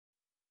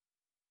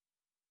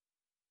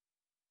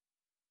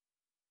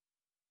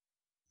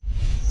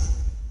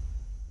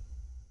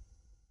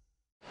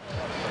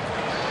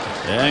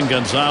And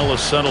Gonzalez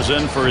settles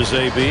in for his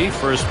AB.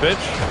 First pitch.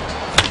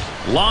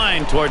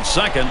 Line towards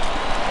second.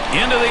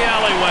 Into the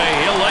alleyway.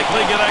 He'll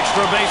likely get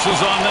extra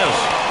bases on this.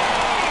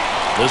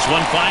 This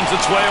one finds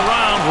its way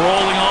around,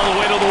 rolling all the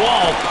way to the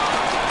wall.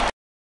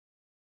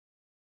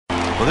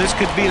 Well, this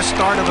could be a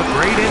start of a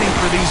great inning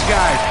for these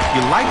guys.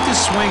 You like to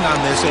swing on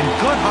this, and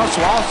good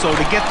hustle also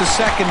to get to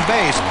second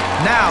base.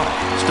 Now,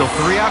 still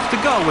 3 outs to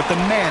go with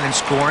the man in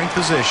scoring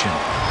position.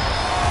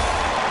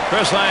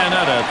 Chris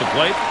Iannetta at the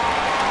plate.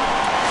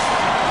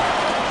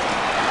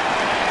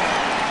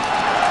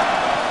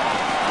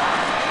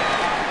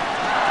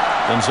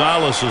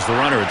 Gonzalez is the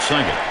runner at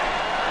second.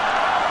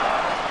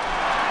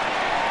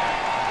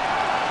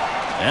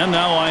 And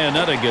now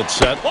Iannetta gets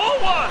set.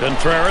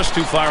 Contreras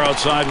too far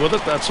outside with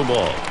it. That's a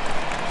ball.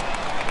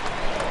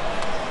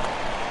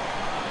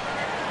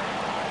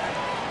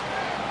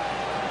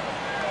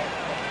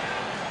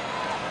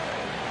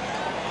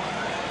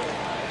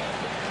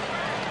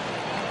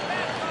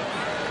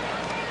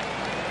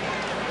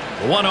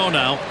 The 1-0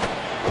 now.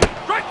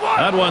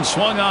 That one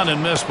swung on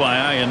and missed by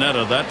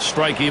Iannetta. That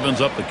strike evens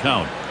up the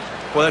count.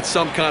 Well, that's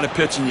some kind of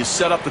pitching. You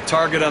set up the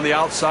target on the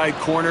outside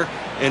corner,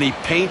 and he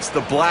paints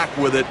the black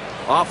with it.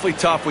 Awfully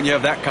tough when you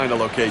have that kind of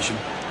location.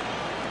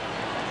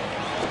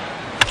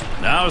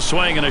 Now a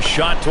swing and a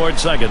shot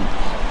towards second.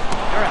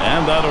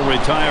 And that'll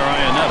retire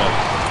Iannetta.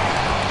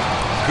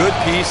 Good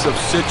piece of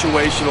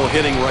situational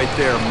hitting right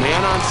there.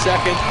 Man on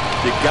second.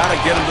 You got to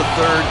get him to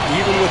third.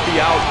 Even with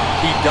the out,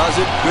 he does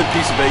it. Good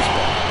piece of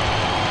baseball.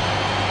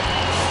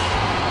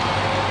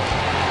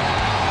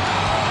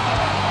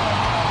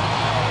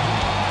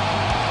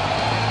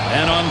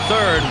 And on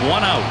third,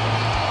 1 out.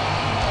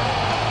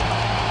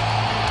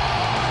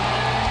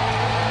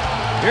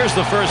 Here's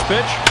the first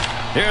pitch.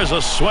 Here's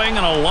a swing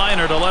and a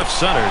liner to left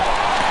center.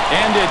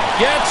 And it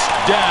gets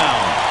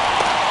down.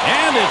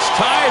 And it's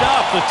tied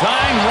up. The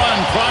tying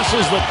run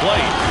crosses the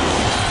plate.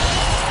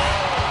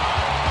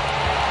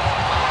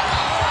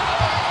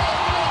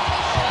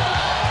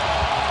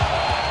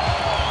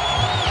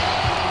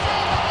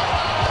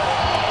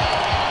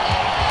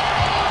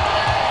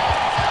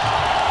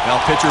 Now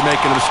pitcher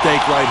making a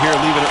mistake right here,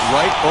 leaving it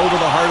right over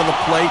the heart of the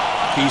plate.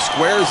 He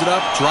squares it up,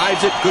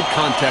 drives it, good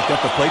contact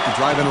at the plate to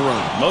drive in a run.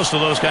 Most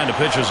of those kind of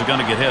pitchers are going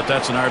to get hit.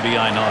 That's an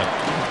RBI knock.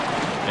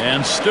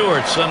 And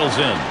Stewart settles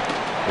in.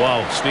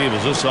 Wow, Steve,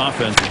 is this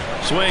offense?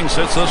 Swings,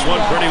 hits this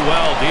one pretty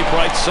well. Deep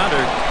right center.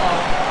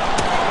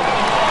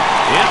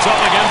 It's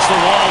up against the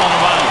wall on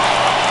the bounce.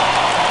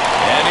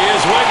 And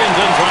here's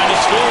Wigginton trying to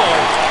score.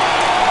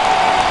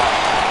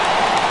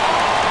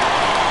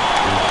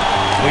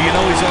 Well, you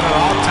know he's on an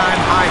all-time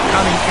high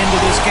coming into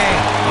this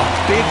game. A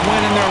big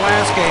win in their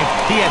last game.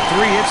 He had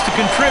 3 hits to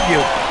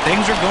contribute.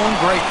 Things are going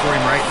great for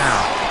him right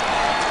now.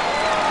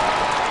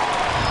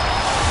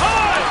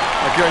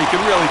 Gary, you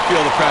can really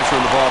feel the pressure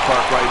in the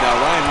ballpark right now.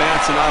 Ryan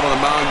Madson out on the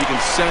mound. You can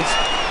sense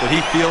that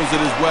he feels it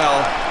as well.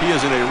 He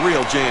is in a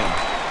real jam.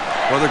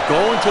 Well, they're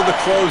going to the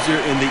closer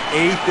in the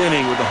 8th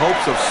inning with the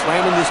hopes of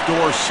slamming this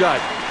door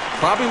shut.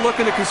 Probably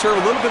looking to conserve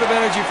a little bit of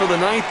energy for the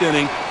 9th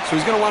inning, so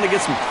he's going to want to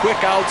get some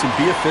quick outs and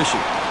be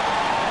efficient.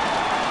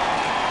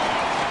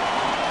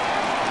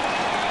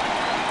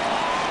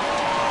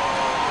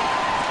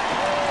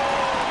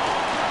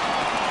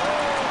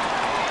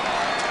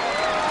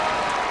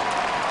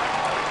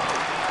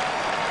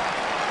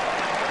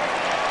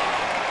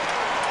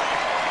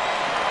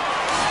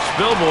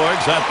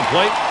 Billboards at the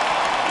plate.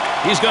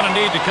 He's going to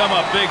need to come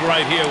up big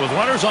right here. With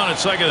runners on at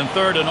second and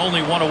third and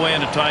only 1 away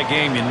in a tie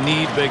game, you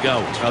need big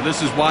outs. Now,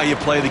 this is why you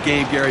play the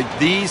game, Gary.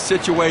 These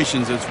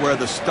situations is where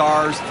the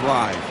stars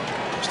thrive.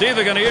 Steve,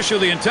 they're going to issue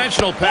the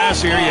intentional pass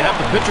here. You have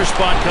the pitcher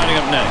spot coming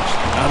up next.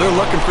 Now, they're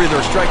looking for either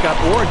a strikeout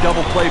or a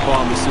double play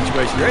ball in this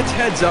situation. It's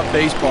heads-up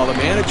baseball. The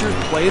manager's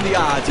playing the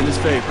odds in his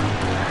favor.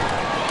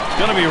 It's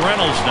going to be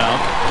Reynolds now.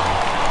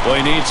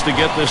 Boy, he needs to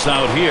get this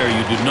out here.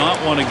 You do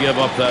not want to give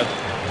up that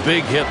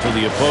big hit to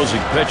the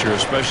opposing pitcher,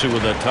 especially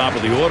with that top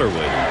of the order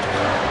waiting.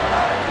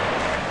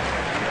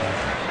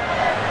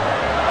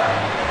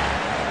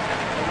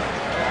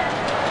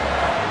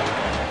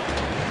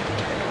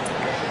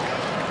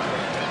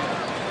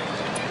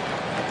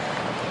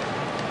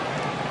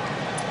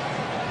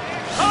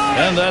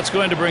 And that's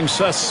going to bring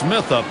Seth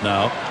Smith up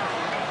now.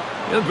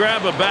 He'll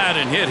grab a bat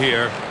and hit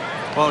here.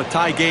 Well, a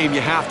tie game, you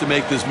have to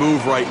make this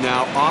move right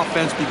now.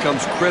 Offense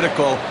becomes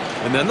critical,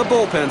 and then the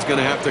bullpen's going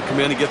to have to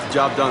come in and get the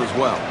job done as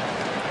well.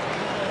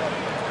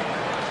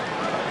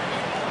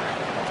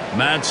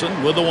 Madsen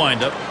with the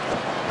windup.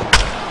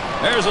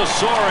 There's a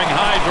soaring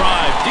high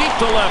drive deep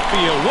to left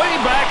field, way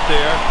back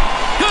there.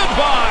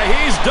 Goodbye,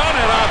 he's done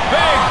it. A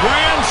big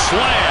grand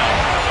slam.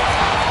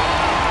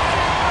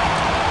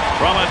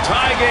 From a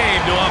tie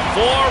game to a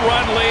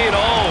 4-run lead.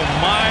 Oh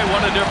my,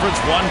 what a difference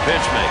one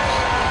pitch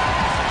makes.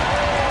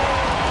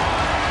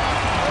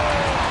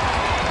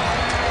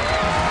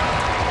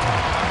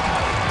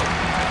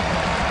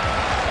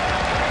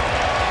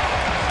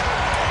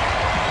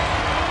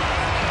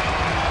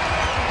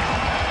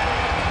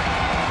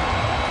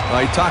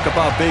 You talk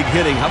about big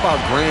hitting. How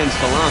about grand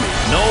salami?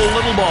 No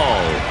little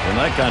ball. And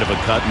that kind of a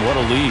cut, and what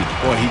a lead.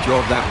 Boy, he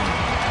drove that one.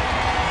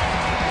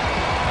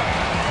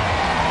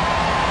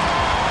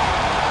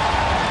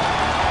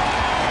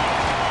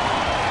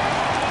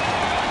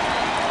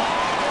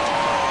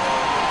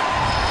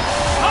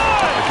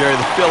 Gary,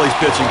 the Phillies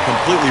pitching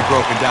completely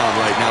broken down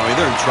right now. I mean,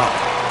 they're in trouble.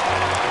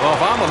 Well,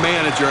 if I'm a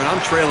manager and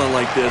I'm trailing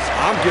like this,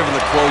 I'm giving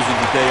the closer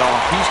the day off.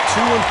 He's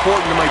too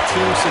important to my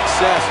team's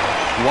success.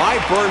 Why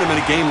burn him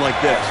in a game like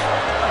this?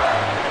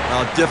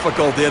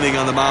 Difficult inning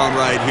on the mound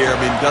right here.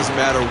 I mean, it doesn't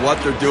matter what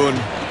they're doing,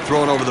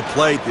 throwing over the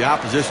plate. The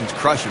opposition's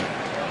crushing it.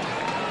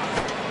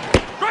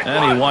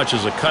 And he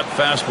watches a cut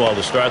fastball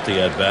to start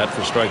the at-bat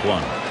for strike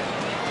one.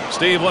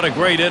 Steve, what a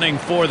great inning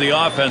for the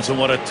offense and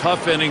what a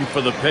tough inning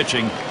for the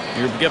pitching.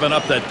 You're giving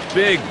up that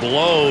big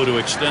blow to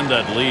extend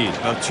that lead.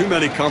 Too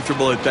many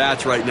comfortable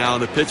at-bats right now,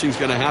 and the pitching's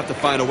going to have to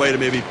find a way to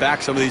maybe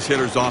back some of these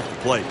hitters off the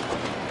plate.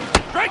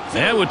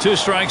 And with 2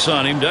 strikes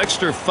on him,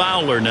 Dexter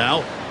Fowler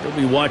now. He'll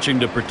be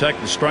watching to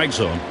protect the strike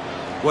zone.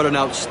 What an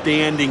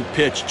outstanding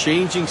pitch.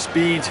 Changing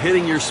speeds,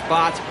 hitting your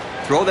spots.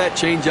 Throw that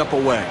changeup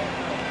away.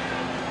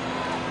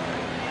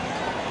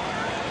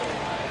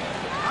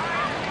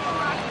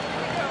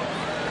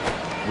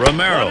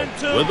 Romero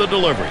with the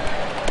delivery.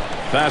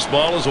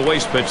 Fastball is a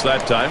waste pitch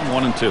that time,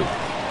 1-2.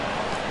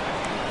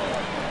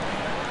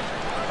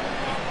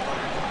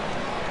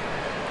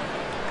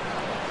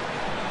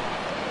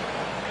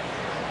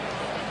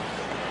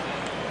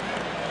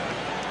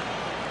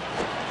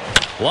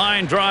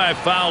 Line drive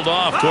fouled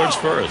off towards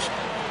first.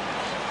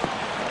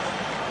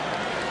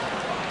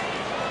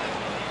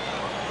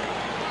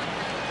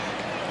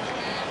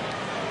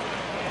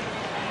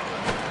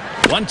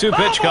 One-two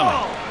pitch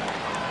coming.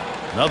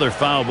 Another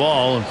foul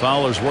ball, and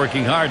Fowler's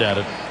working hard at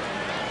it.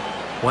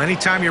 Well,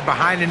 anytime you're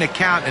behind in a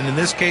count, and in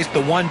this case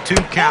the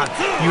 1-2 count,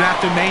 you have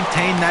to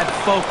maintain that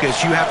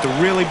focus. You have to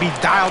really be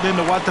dialed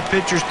into what the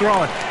pitcher's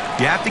throwing.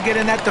 You have to get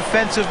in that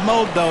defensive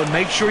mode, though, and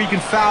make sure you can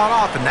foul it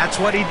off, and that's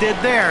what he did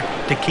there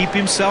to keep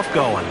himself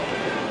going.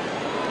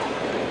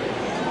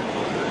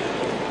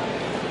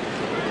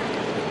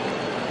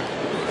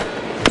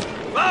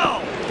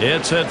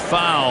 It's hit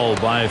foul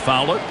by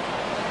Fowler.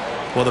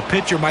 Well, the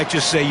pitcher might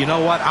just say, you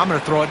know what, I'm going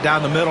to throw it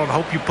down the middle and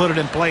hope you put it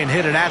in play and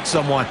hit it at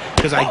someone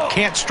because I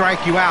can't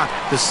strike you out.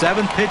 The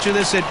 7th pitch of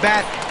this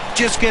at-bat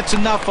just gets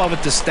enough of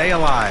it to stay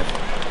alive.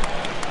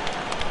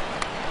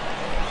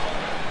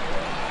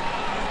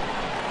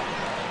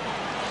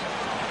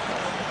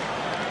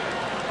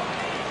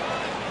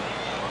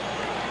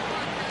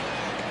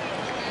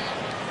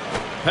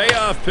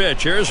 Payoff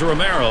pitch. Here's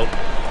Romero.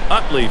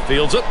 Utley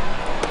fields it.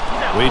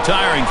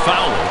 Retiring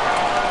Fowler.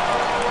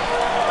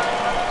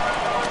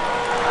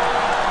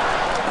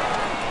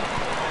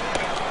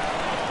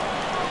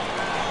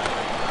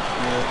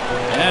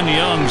 And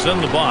Young's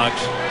in the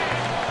box.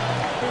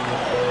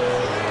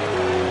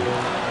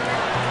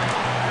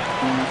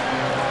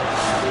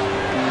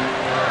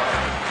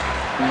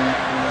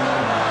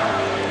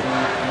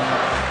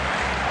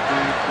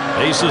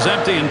 Base is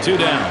empty and 2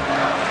 down.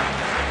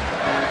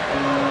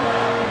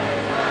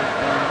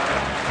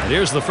 And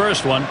here's the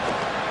first one.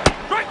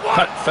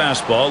 Cut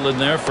fastball in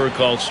there for a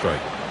called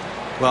strike.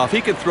 Well, if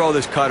he can throw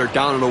this cutter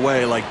down and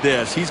away like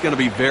this, he's going to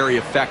be very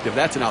effective.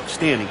 That's an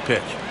outstanding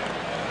pitch.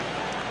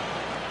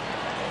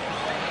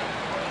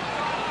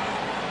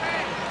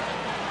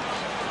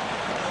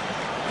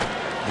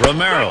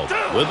 Romero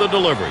with the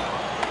delivery.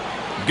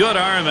 Good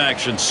arm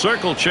action.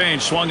 Circle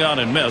change, swung out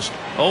and missed.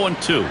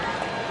 0-2.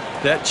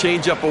 That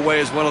changeup away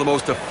is one of the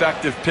most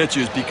effective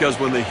pitches because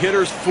when the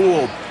hitter's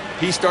fooled,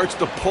 he starts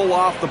to pull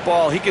off the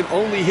ball. He can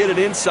only hit an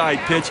inside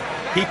pitch.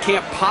 He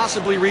can't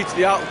possibly reach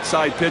the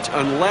outside pitch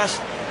unless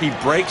he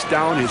breaks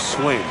down his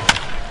swing.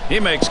 He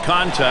makes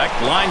contact,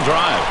 line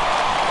drive.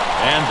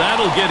 And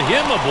that'll get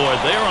him aboard.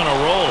 They're on a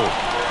roll.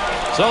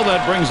 So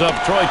that brings up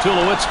Troy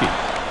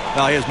Tulowitzki.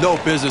 Now, he has no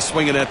business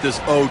swinging at this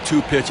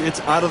 0-2 pitch. It's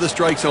out of the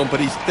strike zone, but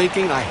he's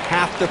thinking, I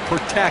have to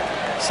protect.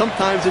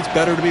 Sometimes it's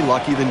better to be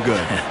lucky than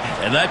good.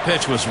 And that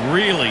pitch was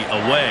really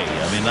away.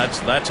 I mean,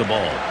 that's a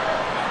ball.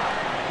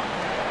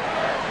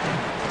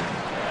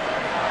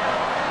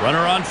 Runner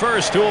on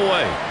first, 2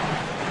 away.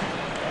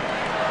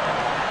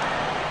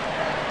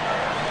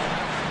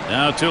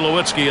 Now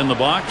Tulowitzki in the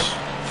box.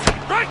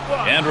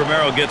 And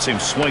Romero gets him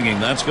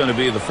swinging. That's going to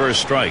be the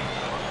first strike.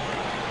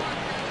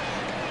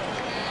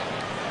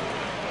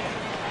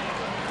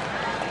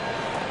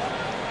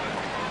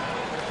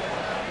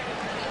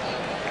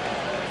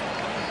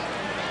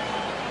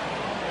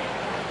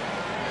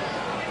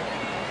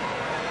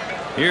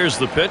 Here's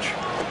the pitch.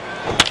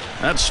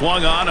 That's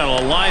swung on and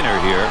a liner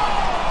here.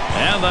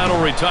 And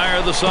that'll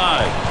retire the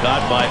side.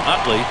 Caught by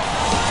Utley.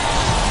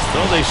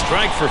 So they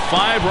strike for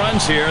 5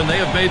 runs here, and they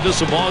have made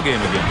this a ball game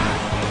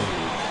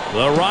again.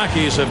 The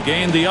Rockies have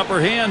gained the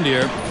upper hand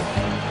here.